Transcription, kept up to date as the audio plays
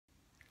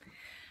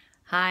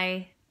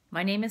Hi,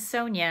 my name is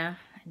Sonya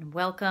and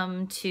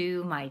welcome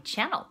to my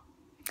channel.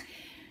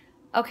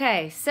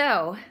 Okay,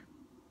 so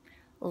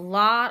a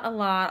lot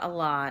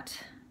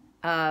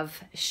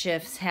of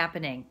shifts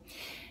happening.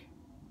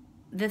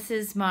 This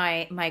is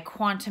my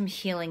quantum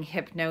healing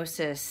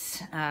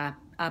hypnosis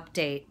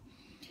update,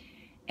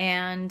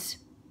 and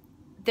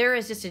there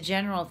is just a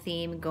general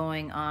theme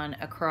going on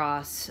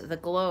across the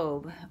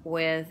globe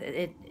with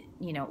it.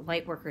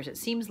 Light workers. It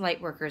seems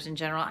light workers in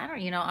general.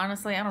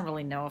 Honestly, I don't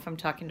really know if I'm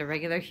talking to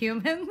regular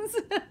humans.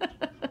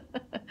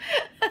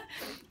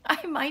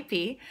 I might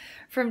be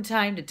from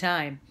time to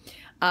time.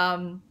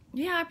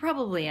 Yeah, I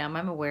probably am.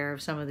 I'm aware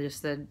of some of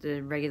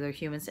the regular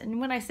humans. And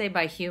when I say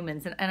by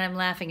humans, and I'm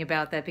laughing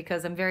about that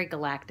because I'm very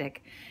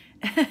galactic.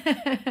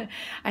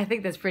 I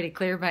think that's pretty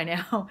clear by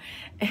now.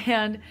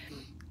 And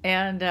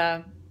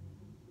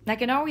I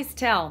can always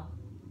tell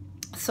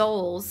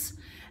souls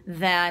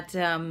that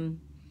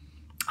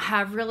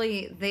have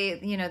really,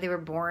 they were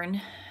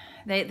born,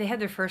 they had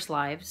their first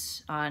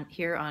lives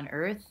here on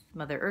Earth,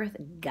 Mother Earth,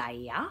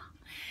 Gaia,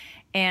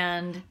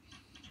 and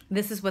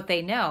this is what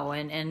they know,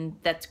 and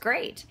that's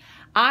great.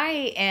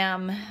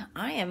 I'm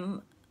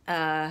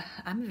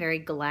very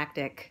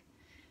galactic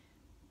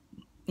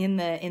in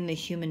the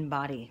human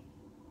body,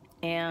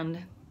 and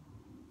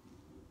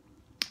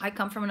I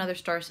come from another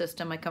star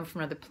system. I come from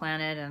another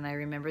planet, and I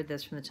remembered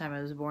this from the time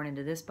I was born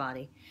into this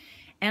body.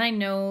 And I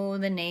know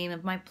the name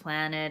of my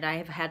planet. I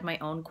have had my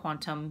own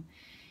quantum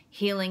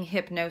healing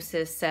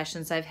hypnosis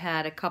sessions. I've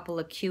had a couple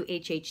of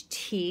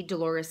QHHT,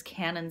 Dolores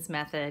Cannon's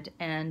method,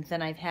 and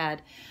then I've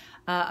had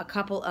a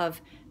couple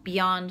of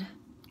beyond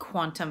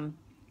quantum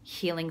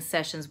healing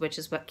sessions, which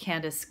is what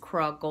Candace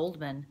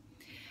Craw-Goldman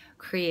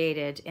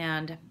created.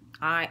 And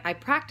I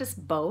practice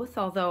both,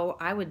 although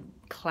I would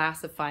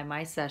classify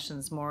my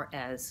sessions more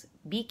as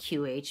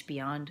BQH,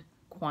 Beyond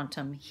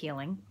Quantum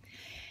Healing.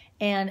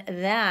 And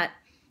that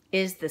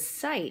is the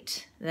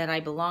site that I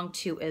belong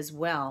to as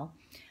well,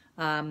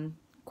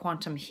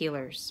 Quantum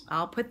Healers.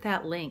 I'll put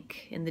that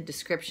link in the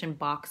description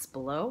box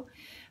below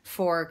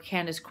for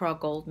Candace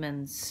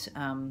Craw-Goldman's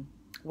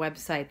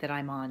website that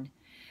I'm on,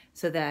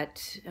 so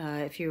that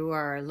if you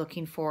are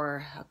looking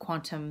for a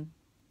quantum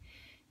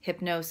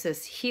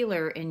hypnosis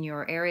healer in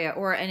your area,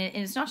 and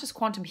it's not just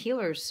quantum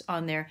healers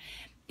on there,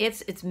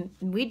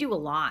 we do a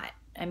lot.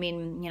 I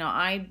mean,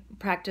 I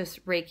practice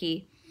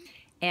Reiki,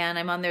 and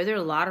I'm on there. There are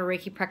a lot of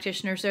Reiki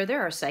practitioners there.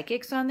 There are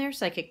psychics on there,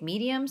 psychic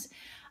mediums.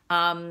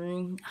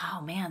 Oh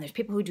man, there's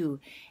people who do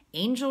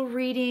angel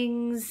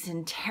readings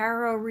and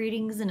tarot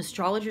readings and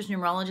astrologers,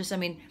 numerologists. I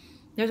mean,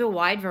 there's a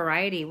wide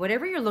variety.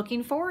 Whatever you're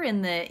looking for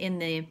in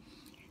the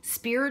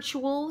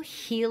spiritual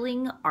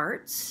healing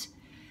arts,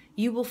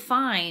 you will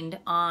find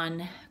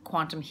on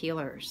Quantum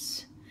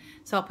Healers.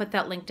 So I'll put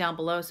that link down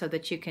below so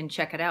that you can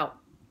check it out.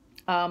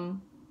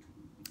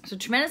 So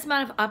tremendous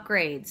amount of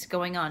upgrades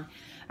going on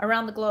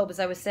around the globe, as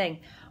I was saying.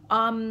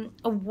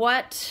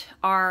 What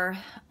are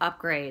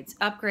upgrades?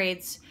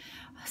 Upgrades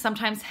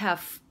sometimes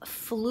have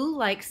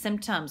flu-like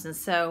symptoms, and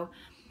so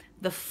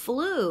the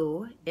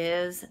flu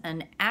is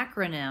an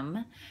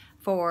acronym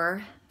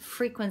for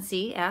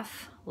frequency,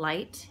 F,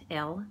 light,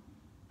 L,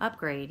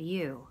 upgrade,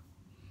 U.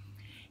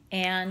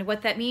 And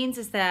what that means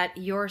is that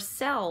your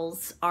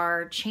cells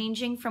are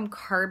changing from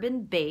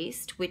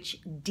carbon-based,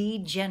 which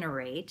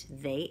degenerate,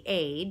 they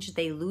age,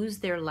 they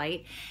lose their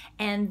light,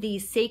 and the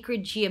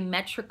sacred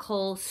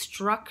geometrical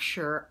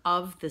structure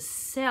of the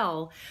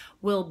cell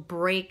will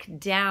break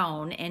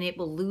down, and it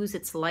will lose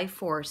its life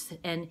force,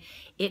 and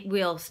it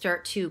will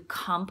start to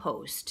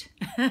compost.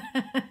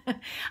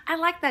 I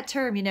like that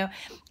term,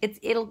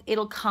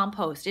 it'll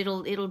compost,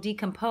 it'll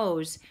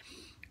decompose,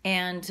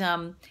 and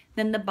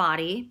then the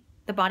body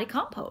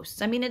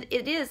composts. I mean,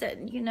 it is,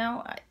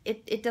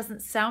 it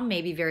doesn't sound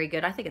maybe very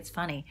good. I think it's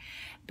funny,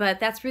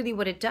 but that's really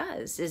what it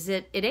does, is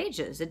it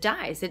ages, it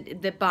dies.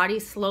 The body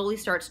slowly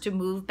starts to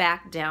move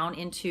back down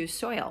into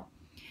soil,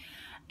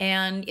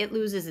 and it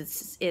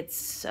loses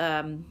its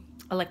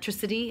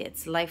electricity,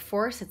 its life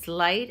force, its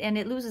light, and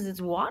it loses its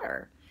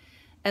water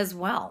as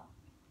well.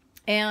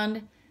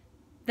 And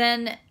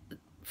then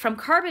from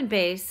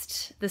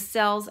carbon-based, the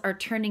cells are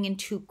turning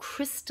into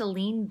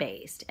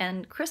crystalline-based,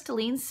 and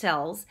crystalline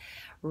cells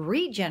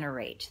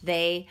regenerate.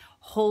 They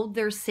hold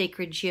their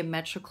sacred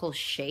geometrical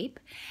shape,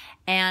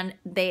 and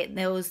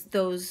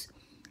those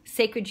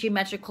sacred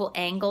geometrical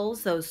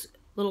angles, those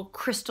little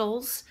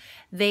crystals,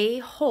 they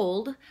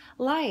hold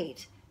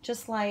light.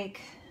 Just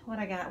like what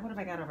have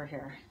I got over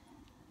here?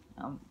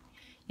 You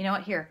know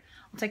what? Here,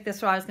 I'll take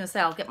this. What I was going to say,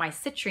 I'll get my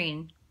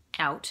citrine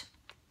out.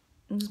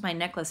 This is my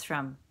necklace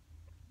from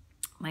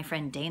my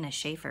friend Dana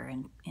Schaefer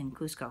in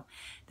Cusco.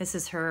 This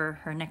is her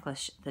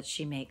necklace that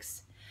she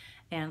makes.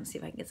 And let's see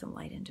if I can get some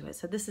light into it.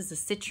 So this is a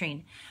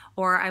citrine.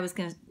 Or I was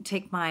going to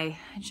take my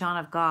John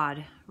of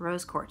God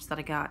rose quartz that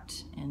I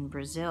got in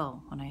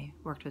Brazil when I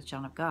worked with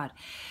John of God.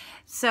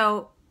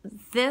 So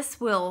this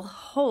will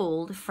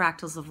hold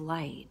fractals of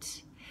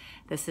light.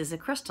 This is a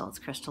crystal. It's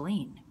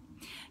crystalline.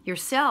 Your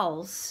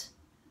cells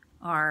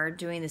are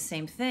doing the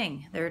same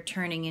thing. They're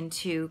turning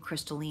into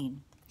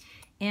crystalline.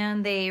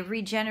 and they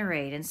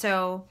regenerate. And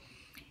so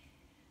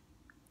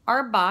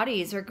our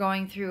bodies are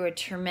going through a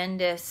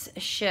tremendous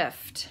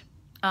shift.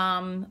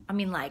 I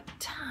mean, like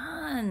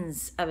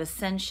tons of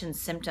ascension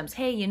symptoms.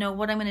 Hey, you know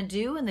what I'm going to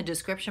do in the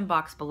description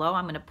box below?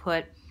 I'm going to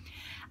put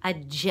a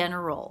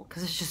general,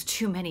 because there's just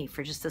too many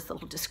for just this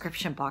little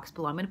description box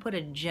below. I'm going to put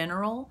a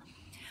general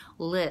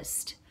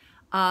list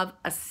of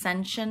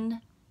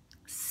ascension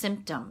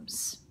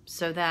symptoms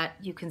so that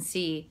you can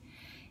see.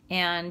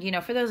 And, you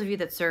know, for those of you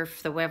that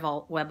surf the web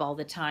all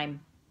the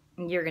time,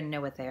 you're going to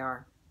know what they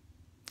are.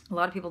 A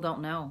lot of people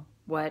don't know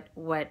what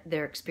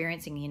they're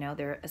experiencing, you know,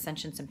 their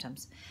ascension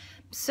symptoms.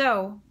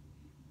 So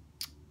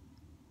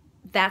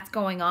that's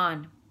going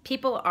on.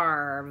 People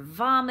are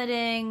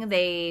vomiting.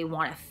 They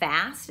want to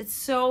fast. It's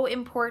so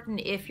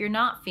important. If you're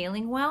not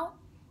feeling well,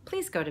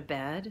 please go to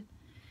bed.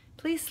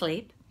 Please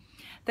sleep.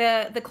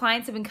 The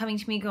clients have been coming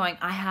to me going,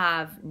 I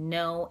have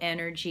no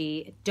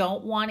energy,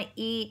 don't want to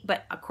eat,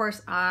 but of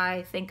course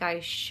I think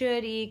I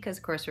should eat because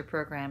of course we're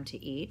programmed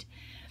to eat.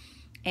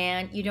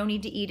 And you don't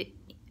need to eat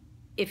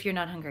if you're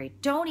not hungry.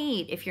 Don't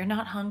eat if you're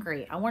not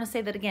hungry. I want to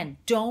say that again.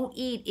 Don't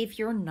eat if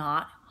you're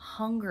not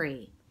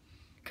hungry,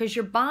 because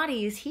your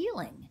body is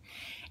healing.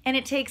 And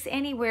it takes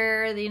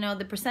anywhere, you know,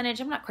 the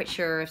percentage, I'm not quite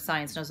sure if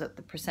science knows what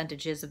the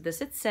percentage is of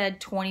this. It said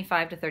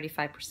 25 to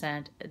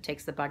 35% it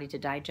takes the body to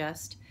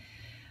digest.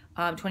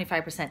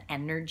 25%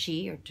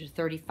 energy, or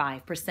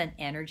 35%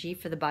 energy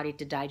for the body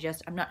to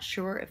digest. I'm not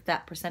sure if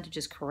that percentage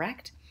is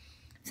correct,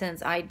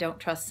 since I don't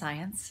trust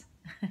science.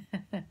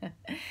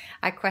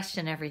 I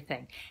question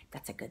everything.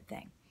 That's a good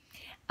thing.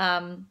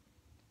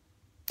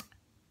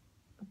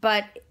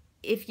 But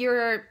if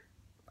you're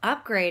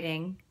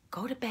upgrading,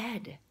 go to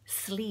bed,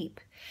 sleep.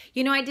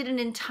 You know, I did an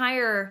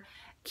entire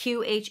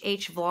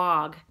QHH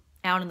vlog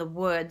out in the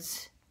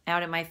woods,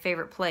 out at my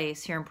favorite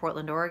place here in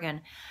Portland,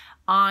 Oregon,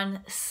 on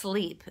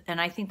sleep. And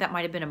I think that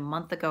might have been a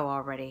month ago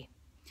already.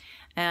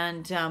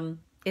 And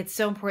it's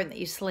so important that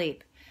you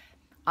sleep.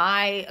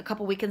 A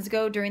couple weekends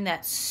ago, during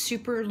that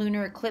super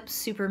lunar eclipse,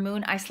 super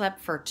moon, I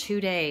slept for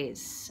 2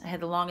 days. I had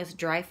the longest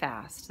dry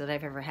fast that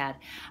I've ever had.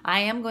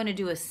 I am going to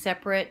do a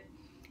separate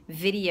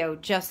video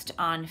just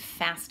on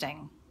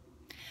fasting.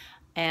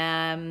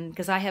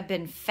 Because I have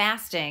been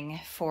fasting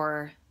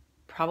for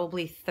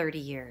probably 30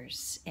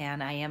 years.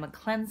 And I am a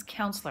cleanse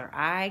counselor.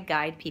 I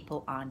guide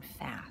people on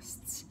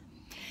fasts.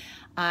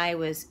 I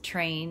was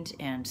trained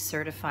and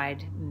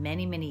certified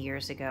many, many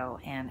years ago,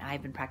 and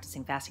I've been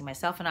practicing fasting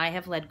myself, and I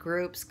have led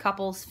groups,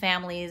 couples,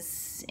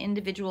 families,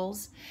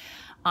 individuals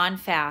on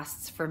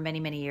fasts for many,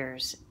 many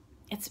years.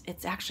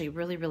 It's actually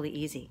really, really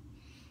easy.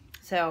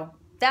 So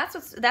that's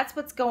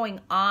what's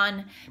going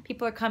on.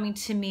 People are coming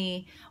to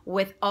me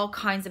with all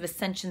kinds of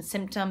ascension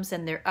symptoms,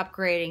 and they're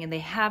upgrading, and they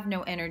have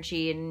no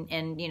energy,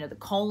 and you know, the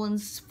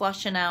colon's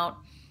flushing out,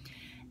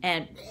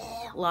 and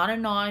a lot of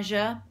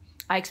nausea.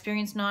 I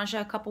experienced nausea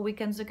a couple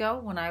weekends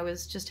ago when I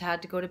just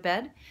had to go to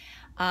bed.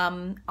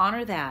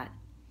 Honor that.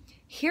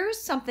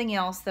 Here's something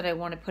else that I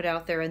want to put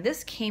out there, and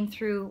this came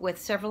through with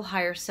several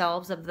higher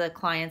selves of the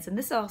clients, and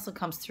this also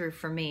comes through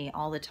for me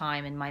all the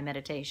time in my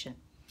meditation.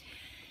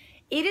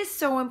 It is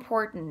so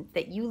important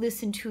that you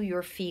listen to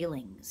your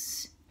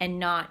feelings and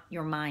not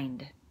your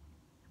mind.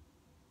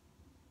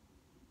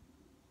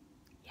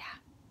 Yeah.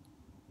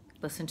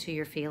 Listen to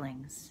your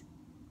feelings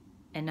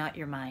and not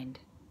your mind.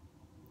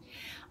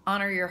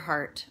 Honor your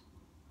heart.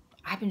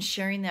 I've been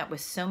sharing that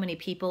with so many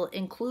people,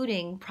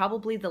 including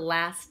probably the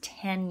last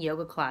 10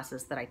 yoga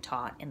classes that I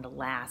taught in the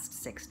last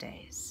 6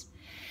 days.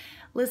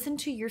 Listen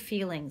to your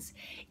feelings.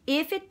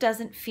 If it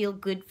doesn't feel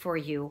good for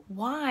you,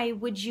 why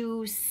would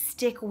you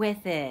stick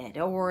with it,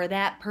 or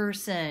that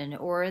person,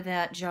 or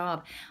that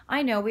job?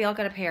 I know we all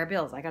got to pay our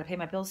bills. I got to pay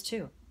my bills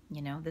too.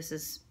 You know, this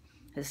is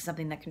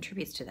something that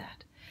contributes to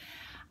that.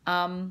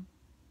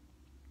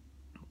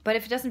 But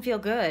if it doesn't feel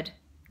good,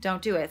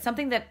 don't do it. It's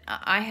something that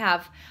I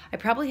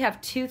probably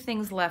have 2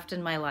 things left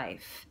in my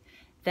life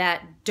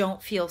that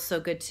don't feel so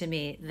good to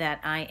me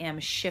that I am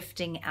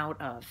shifting out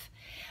of.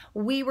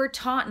 We were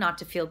taught not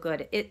to feel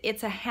good.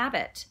 It's a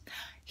habit.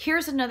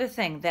 Here's another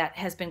thing that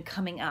has been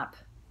coming up.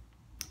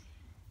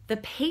 The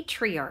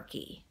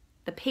patriarchy,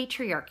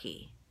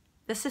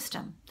 the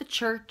system, the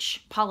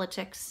church,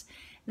 politics,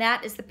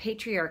 that is the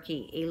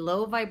patriarchy, a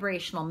low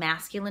vibrational,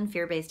 masculine,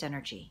 fear-based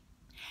energy.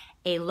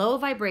 A low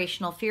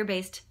vibrational,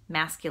 fear-based,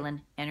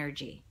 masculine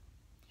energy.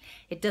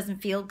 It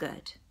doesn't feel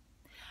good.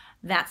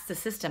 That's the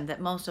system that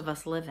most of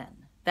us live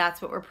in.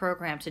 That's what we're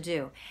programmed to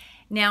do.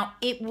 Now,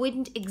 it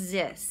wouldn't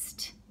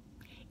exist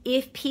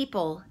if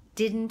people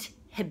didn't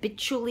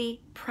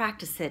habitually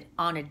practice it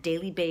on a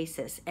daily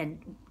basis,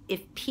 and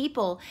if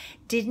people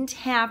didn't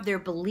have their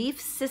belief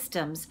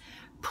systems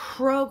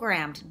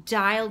programmed,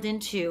 dialed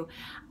into,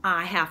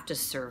 I have to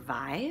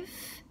survive,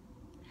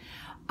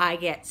 I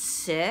get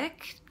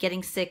sick,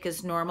 getting sick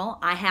is normal,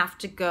 I have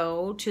to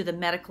go to the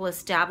medical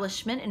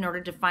establishment in order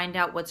to find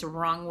out what's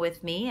wrong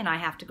with me, and I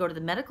have to go to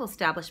the medical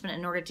establishment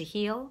in order to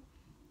heal.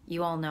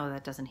 You all know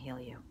that doesn't heal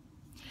you.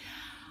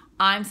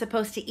 I'm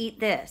supposed to eat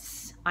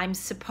this. I'm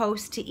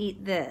supposed to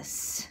eat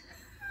this.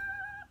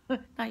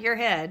 Not your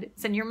head.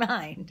 It's in your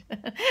mind.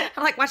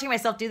 I'm like watching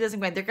myself do this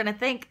and going, they're going to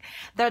think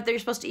that they're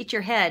supposed to eat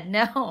your head.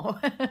 No.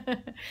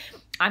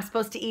 I'm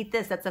supposed to eat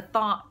this. That's a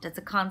thought. That's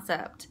a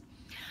concept.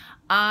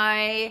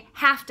 I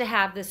have to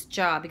have this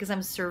job because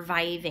I'm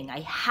surviving.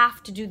 I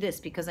have to do this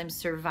because I'm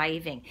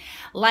surviving.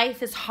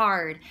 Life is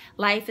hard.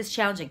 Life is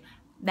challenging.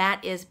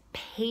 That is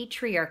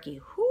patriarchy.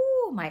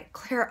 Whoo, my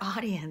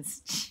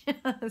clairaudience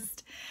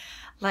just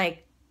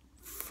like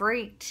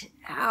freaked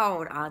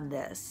out on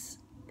this.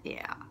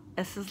 Yeah,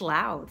 this is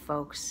loud,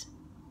 folks.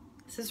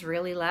 This is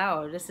really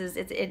loud.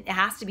 It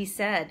has to be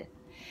said.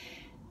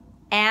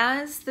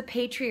 As the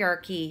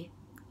patriarchy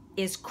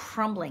is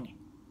crumbling,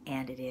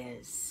 and it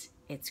is.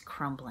 It's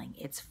crumbling.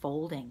 It's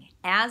folding.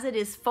 As it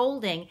is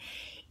folding,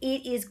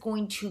 it is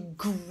going to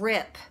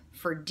grip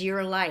for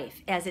dear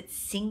life as it's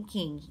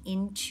sinking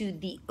into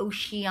the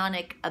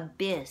oceanic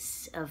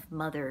abyss of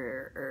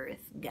Mother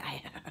Earth,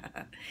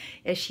 Gaia,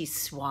 as she's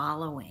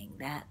swallowing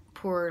that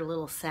poor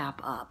little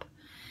sap up.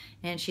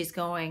 And she's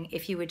going,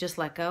 if you would just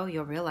let go,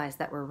 you'll realize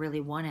that we're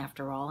really one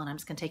after all, and I'm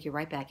just going to take you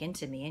right back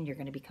into me, and you're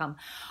going to become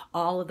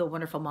all of the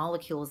wonderful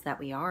molecules that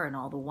we are and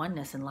all the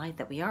oneness and light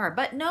that we are.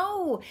 But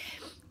no,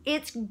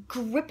 it's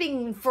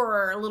gripping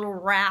for a little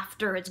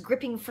raft, or it's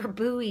gripping for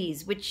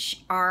buoys,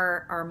 which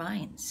are our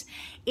minds.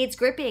 It's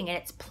gripping and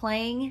it's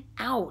playing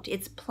out.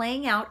 It's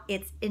playing out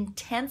its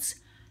intense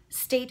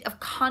state of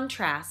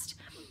contrast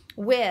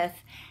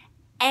with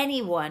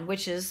anyone,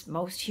 which is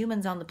most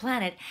humans on the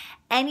planet,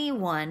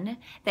 anyone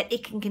that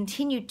it can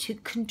continue to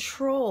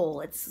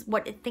control. It's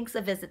what it thinks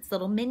of as its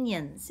little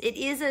minions. It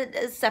is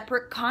a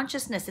separate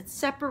consciousness. It's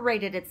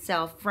separated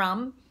itself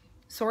from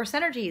source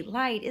energy,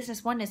 light,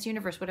 isness, oneness,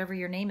 universe, whatever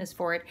your name is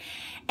for it.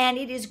 And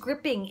it is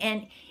gripping,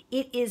 and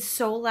it is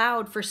so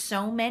loud for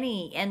so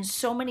many, and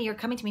so many are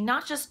coming to me,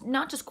 not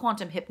just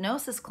quantum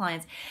hypnosis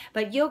clients,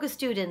 but yoga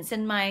students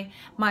in my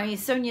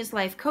Sonya's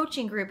Life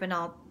coaching group, and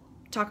I'll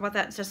talk about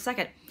that in just a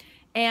second.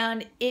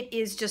 And it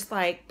is just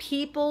like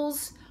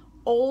people's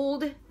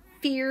old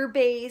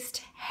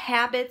fear-based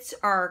habits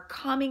are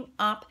coming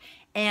up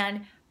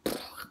and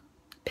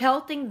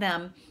pelting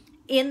them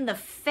in the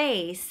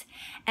face,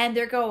 and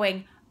they're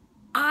going,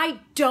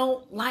 I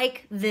don't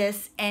like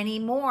this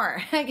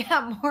anymore. I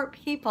got more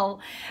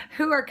people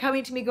who are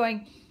coming to me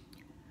going,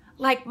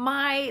 like,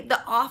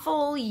 the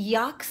awful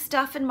yuck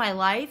stuff in my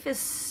life is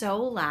so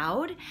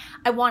loud.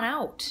 I want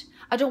out.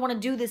 I don't want to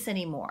do this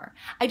anymore.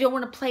 I don't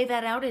want to play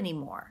that out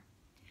anymore.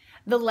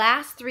 The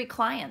last 3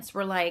 clients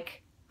were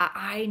like,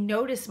 I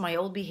notice my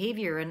old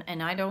behavior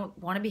and I don't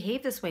want to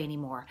behave this way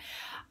anymore.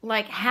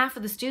 Like half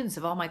of the students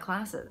of all my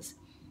classes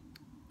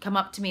come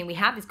up to me and we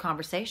have these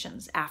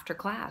conversations after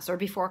class or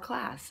before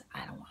class.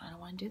 I don't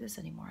want to do this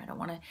anymore. I don't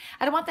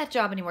want that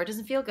job anymore. It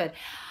doesn't feel good.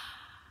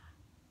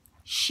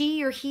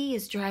 She or he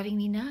is driving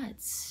me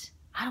nuts.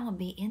 I don't want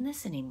to be in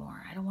this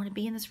anymore. I don't want to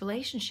be in this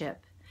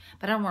relationship,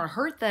 but I don't want to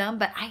hurt them,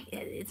 but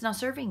it's not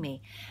serving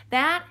me.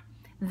 That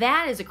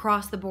is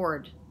across the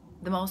board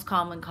the most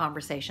common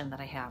conversation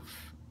that I have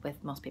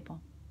with most people.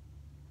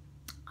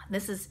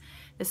 This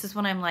is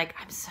when I'm like,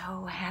 I'm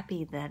so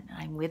happy that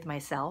I'm with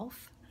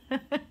myself.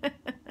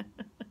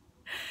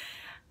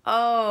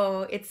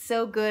 Oh, it's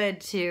so good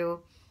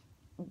to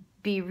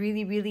be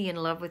really, really in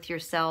love with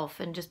yourself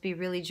and just be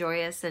really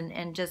joyous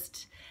and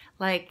just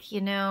like,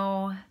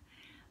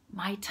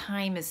 my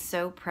time is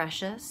so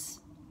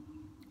precious.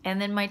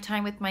 And then my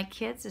time with my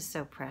kids is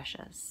so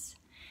precious.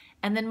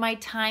 And then my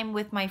time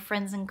with my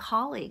friends and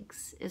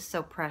colleagues is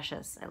so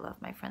precious. I love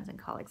my friends and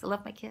colleagues. I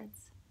love my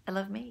kids. I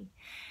love me.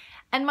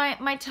 And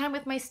my time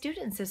with my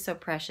students is so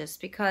precious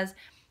because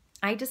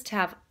I just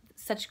have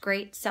such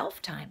great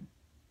self-time.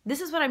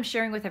 This is what I'm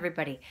sharing with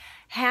everybody.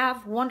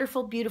 Have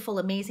wonderful, beautiful,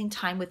 amazing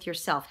time with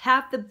yourself.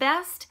 Have the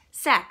best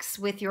sex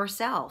with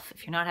yourself.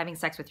 If you're not having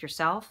sex with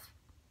yourself,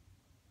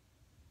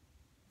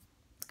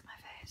 look at my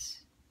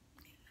face.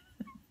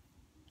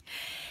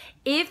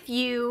 If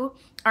you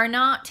are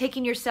not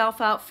taking yourself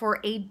out for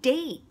a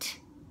date,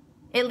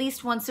 at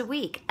least once a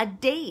week, a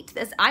date.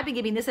 I've been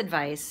giving this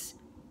advice,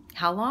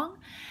 how long?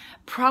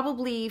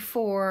 Probably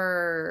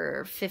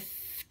for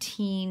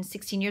 15,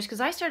 16 years,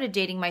 because I started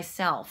dating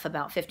myself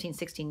about 15,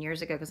 16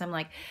 years ago, because I'm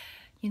like,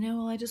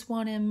 I just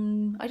want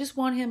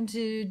him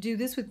to do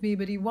this with me,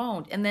 but he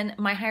won't. And then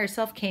my higher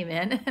self came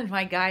in and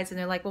my guides, and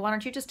they're like, well, why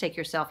don't you just take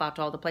yourself out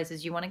to all the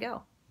places you want to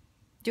go?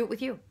 Do it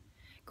with you.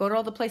 Go to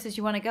all the places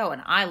you want to go.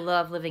 And I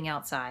love living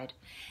outside.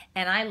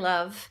 And I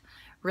love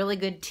really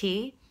good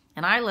tea.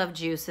 And I love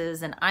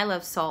juices. And I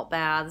love salt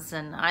baths.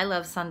 And I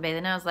love sunbathing.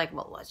 And I was like,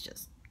 well, let's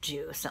just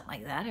do something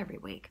like that every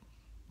week.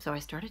 So I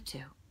started to.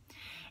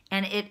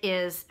 And it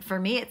is, for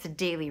me, it's a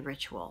daily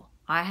ritual.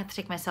 I have to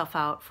take myself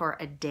out for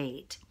a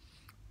date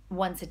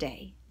once a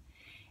day.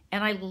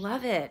 And I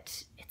love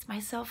it. It's my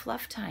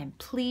self-love time.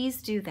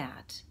 Please do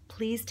that.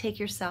 Please take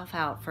yourself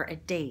out for a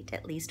date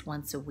at least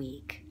once a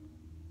week.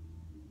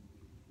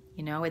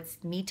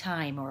 It's me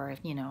time, or,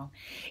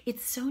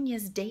 it's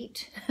Sonia's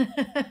date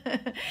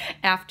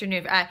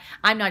afternoon.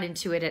 I'm not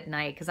into it at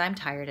night because I'm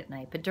tired at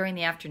night. But during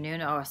the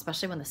afternoon,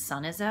 especially when the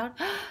sun is out,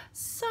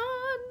 sun,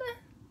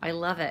 I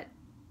love it.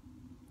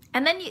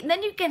 And then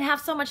you can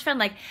have so much fun.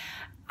 Like,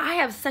 I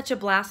have such a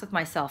blast with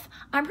myself.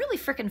 I'm really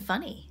freaking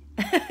funny.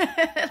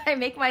 I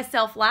make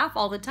myself laugh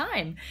all the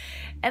time.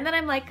 And then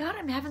I'm like, God,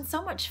 I'm having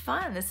so much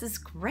fun. This is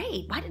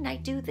great. Why didn't I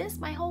do this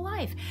my whole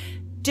life?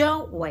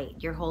 Don't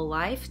wait your whole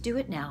life. Do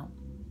it now.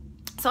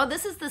 So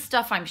this is the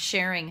stuff I'm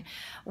sharing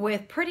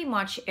with pretty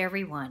much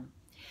everyone.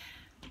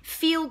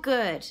 Feel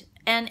good.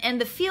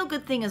 And the feel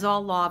good thing is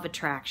all law of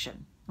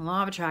attraction.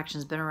 Law of attraction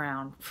has been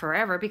around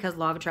forever because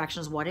law of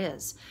attraction is what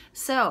is.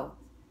 So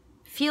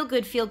feel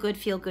good, feel good,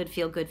 feel good,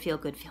 feel good, feel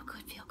good, feel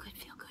good, feel good,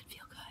 feel good,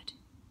 feel good.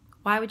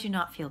 Why would you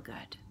not feel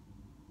good?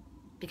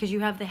 Because you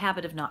have the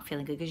habit of not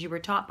feeling good, because you were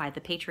taught by the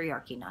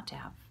patriarchy not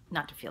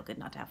to feel good,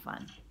 not to have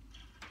fun.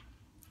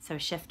 So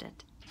shift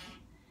it.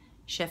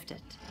 Shift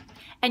it.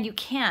 And you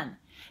can,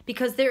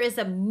 because there is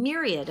a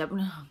myriad of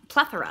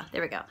plethora,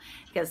 there we go,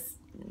 because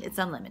it's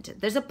unlimited.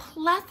 There's a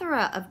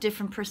plethora of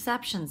different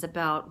perceptions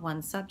about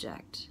one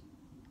subject.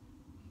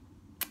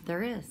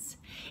 There is.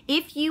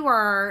 If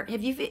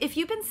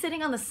you've been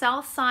sitting on the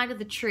south side of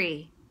the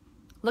tree,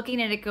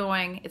 looking at it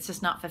going, it's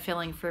just not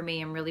fulfilling for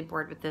me, I'm really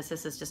bored with this,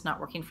 this is just not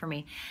working for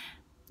me,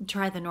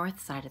 try the north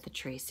side of the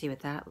tree, see what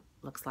that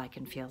looks like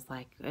and feels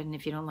like. And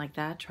if you don't like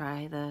that,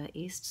 try the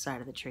east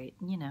side of the tree,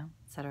 you know,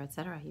 etc.,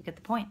 etc. You get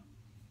the point.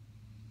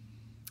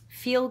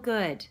 Feel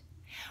good.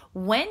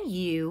 When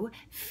you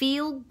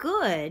feel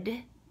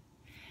good,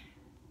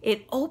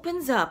 it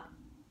opens up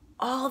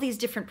all these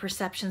different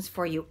perceptions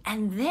for you.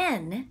 And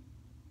then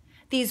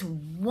these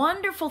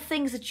wonderful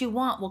things that you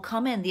want will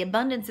come in. The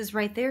abundance is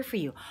right there for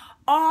you.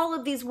 All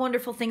of these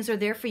wonderful things are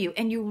there for you.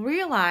 And you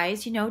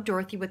realize, you know,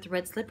 Dorothy with the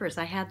red slippers,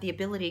 I had the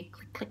ability,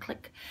 click, click,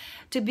 click,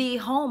 to be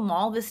home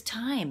all this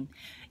time.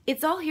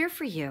 It's all here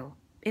for you.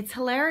 It's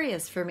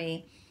hilarious for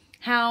me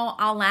how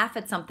I'll laugh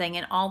at something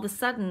and all of a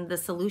sudden the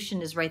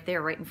solution is right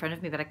there, right in front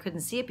of me, but I couldn't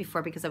see it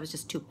before because I was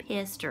just too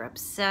pissed or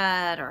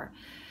upset, or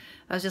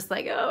I was just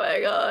like, oh my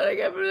God,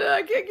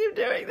 I can't keep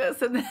doing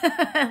this. And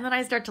then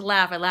I start to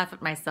laugh. I laugh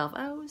at myself.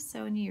 Oh,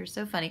 Sonya, you're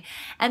so funny.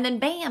 And then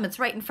bam, it's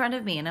right in front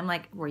of me. And I'm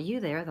like, were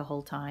you there the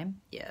whole time?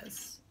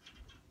 Yes.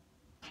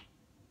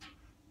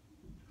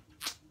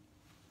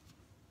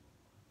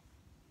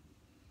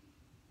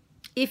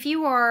 If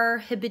you are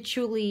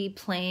habitually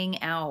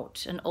playing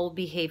out an old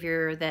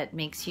behavior that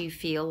makes you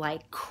feel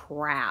like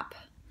crap,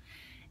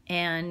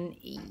 and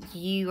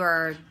you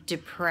are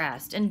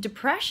depressed, and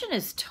depression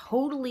is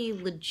totally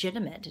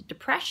legitimate.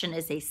 Depression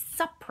is a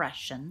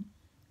suppression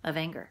of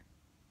anger.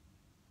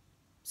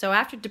 So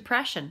after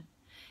depression,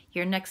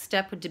 your next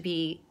step would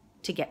be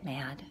to get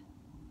mad,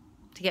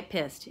 to get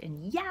pissed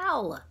and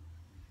yell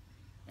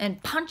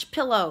and punch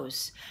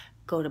pillows,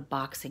 go to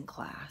boxing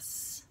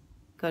class,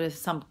 go to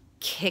some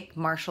kick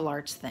martial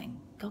arts thing.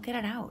 Go get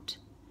it out.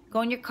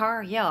 Go in your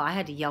car, yell. I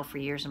had to yell for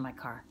years in my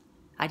car.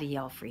 I had to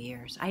yell for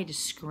years. I had to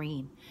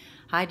scream.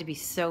 I had to be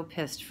so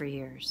pissed for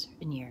years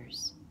and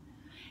years.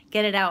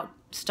 Get it out.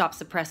 Stop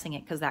suppressing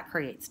it, because that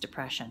creates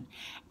depression.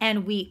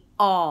 And we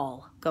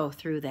all go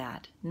through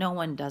that. No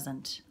one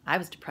doesn't. I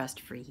was depressed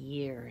for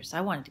years.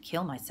 I wanted to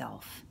kill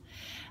myself.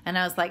 And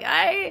I was like,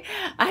 I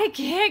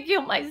can't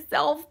kill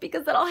myself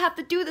because then I'll have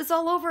to do this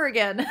all over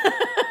again.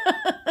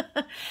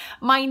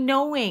 My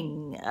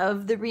knowing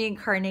of the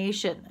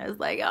reincarnation, I was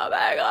like, oh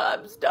my God,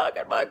 I'm stuck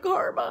in my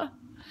karma.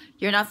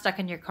 You're not stuck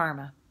in your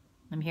karma.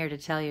 I'm here to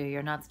tell you,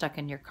 you're not stuck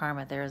in your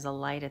karma. There is a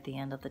light at the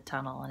end of the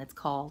tunnel, and it's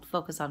called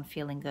focus on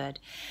feeling good.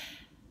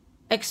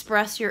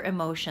 Express your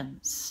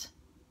emotions.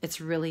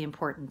 It's really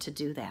important to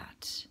do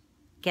that.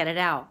 Get it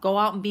out. Go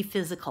out and be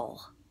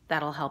physical.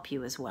 That'll help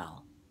you as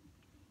well.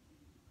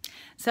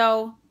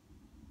 So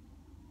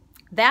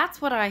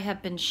that's what I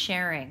have been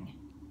sharing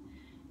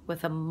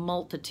with a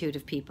multitude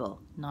of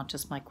people, not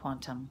just my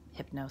quantum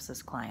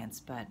hypnosis clients,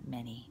 but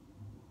many.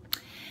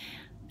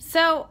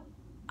 So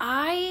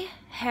I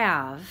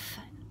have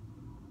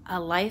a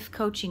life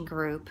coaching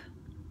group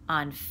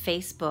on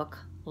Facebook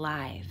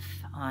Live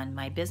on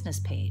my business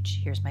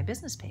page. Here's my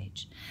business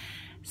page.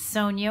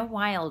 Sonya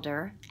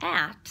Wilder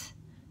at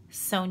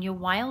Sonya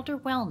Wilder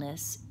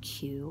Wellness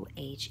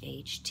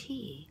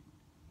QHHT.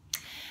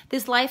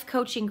 This life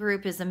coaching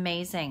group is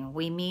amazing.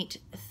 We meet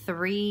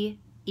 3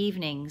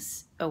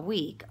 evenings a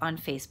week on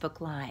Facebook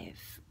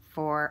Live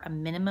for a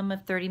minimum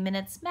of 30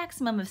 minutes,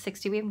 maximum of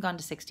 60. We haven't gone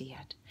to 60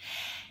 yet.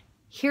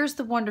 Here's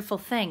the wonderful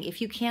thing.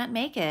 If you can't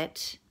make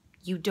it,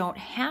 you don't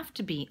have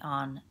to be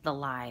on the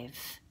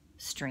live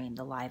stream,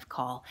 the live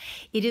call.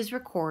 It is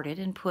recorded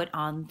and put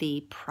on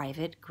the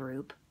private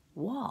group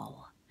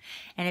wall.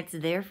 And it's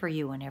there for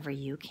you whenever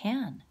you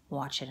can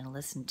watch it and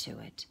listen to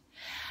it.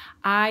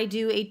 I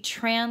do a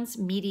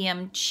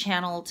trans-medium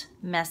channeled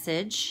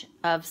message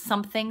of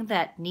something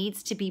that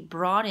needs to be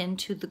brought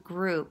into the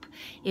group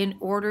in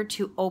order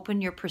to open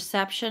your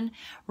perception,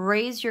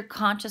 raise your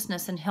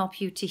consciousness, and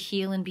help you to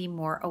heal and be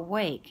more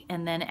awake.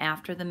 And then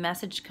after the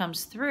message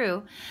comes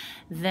through,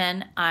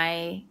 then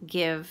I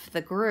give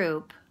the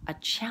group a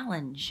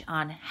challenge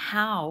on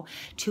how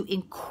to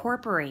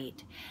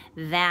incorporate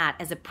that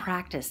as a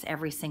practice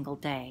every single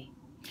day.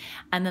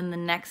 And then the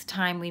next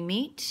time we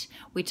meet,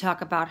 we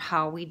talk about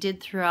how we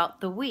did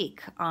throughout the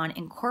week on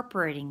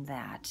incorporating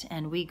that.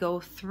 And we go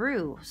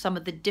through some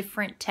of the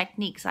different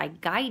techniques. I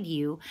guide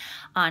you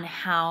on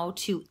how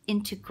to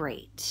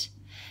integrate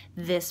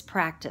this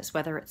practice,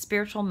 whether it's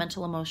spiritual,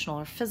 mental, emotional,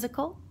 or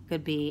physical,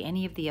 could be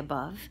any of the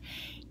above,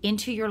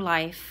 into your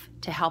life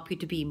to help you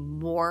to be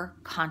more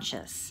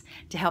conscious,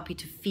 to help you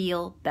to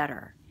feel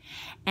better.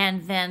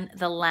 And then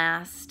the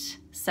last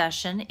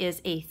session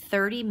is a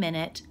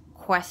 30-minute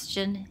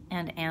question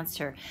and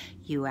answer.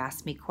 You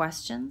ask me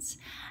questions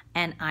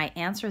and I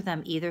answer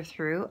them either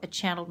through a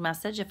channeled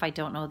message if I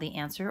don't know the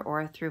answer,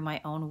 or through my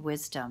own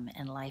wisdom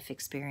and life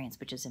experience,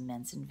 which is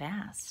immense and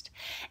vast.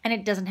 And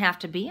it doesn't have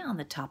to be on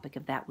the topic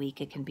of that week.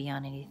 It can be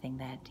on anything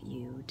that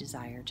you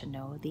desire to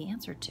know the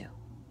answer to.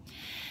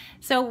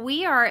 So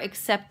we are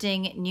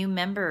accepting new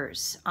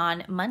members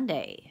on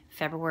Monday,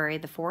 February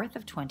the 4th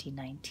of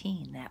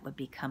 2019. That would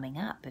be coming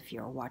up if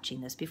you're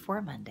watching this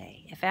before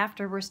Monday. If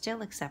after, we're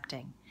still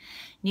accepting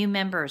new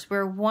members.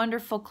 We're a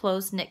wonderful,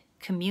 close-knit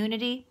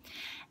community,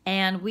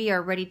 and we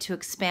are ready to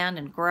expand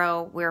and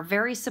grow. We're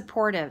very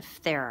supportive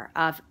there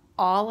of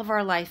all of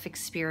our life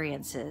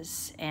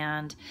experiences,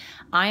 and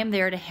I am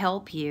there to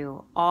help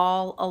you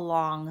all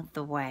along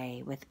the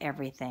way with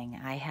everything.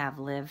 I have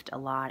lived a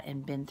lot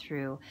and been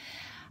through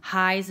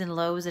highs and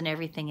lows and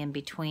everything in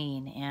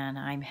between, and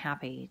I'm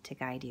happy to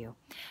guide you.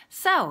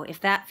 So if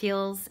that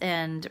feels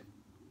good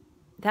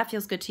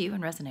to you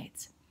and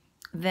resonates,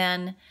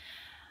 then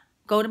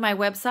go to my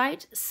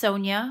website,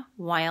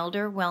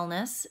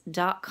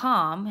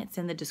 sonyawilderwellness.com. It's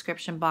in the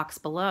description box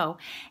below,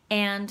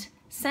 and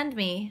send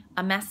me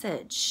a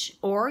message.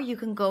 Or you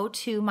can go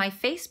to my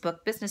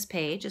Facebook business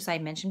page, as I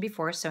mentioned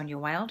before, Sonya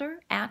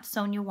Wilder, at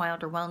Sonya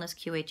Wilder Wellness,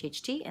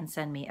 QHHT, and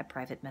send me a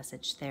private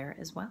message there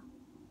as well.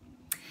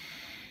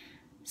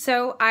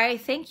 So I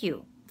thank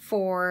you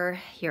for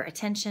your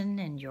attention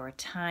and your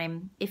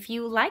time. If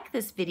you like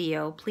this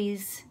video,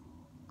 please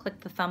click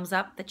the thumbs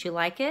up that you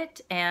like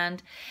it,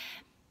 and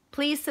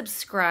please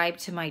subscribe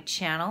to my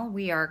channel.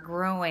 We are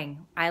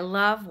growing. I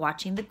love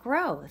watching the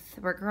growth.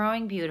 We're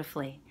growing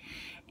beautifully.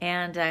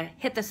 And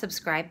hit the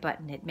subscribe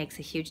button. It makes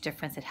a huge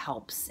difference. It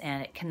helps,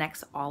 and it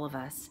connects all of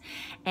us.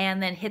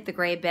 And then hit the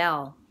gray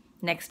bell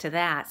next to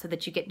that so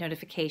that you get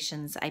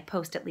notifications. I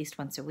post at least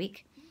once a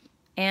week.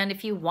 And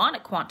if you want a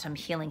quantum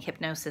healing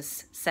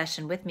hypnosis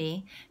session with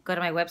me, go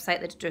to my website,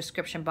 the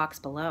description box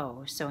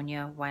below,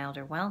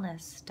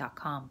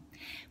 sonyawilderwellness.com.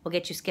 We'll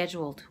get you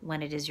scheduled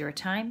when it is your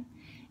time.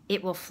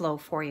 It will flow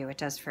for you. It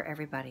does for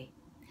everybody.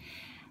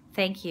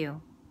 Thank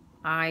you.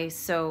 I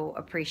so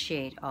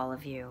appreciate all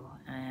of you,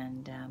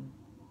 and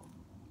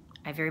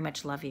I very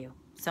much love you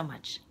so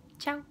much.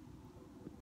 Ciao.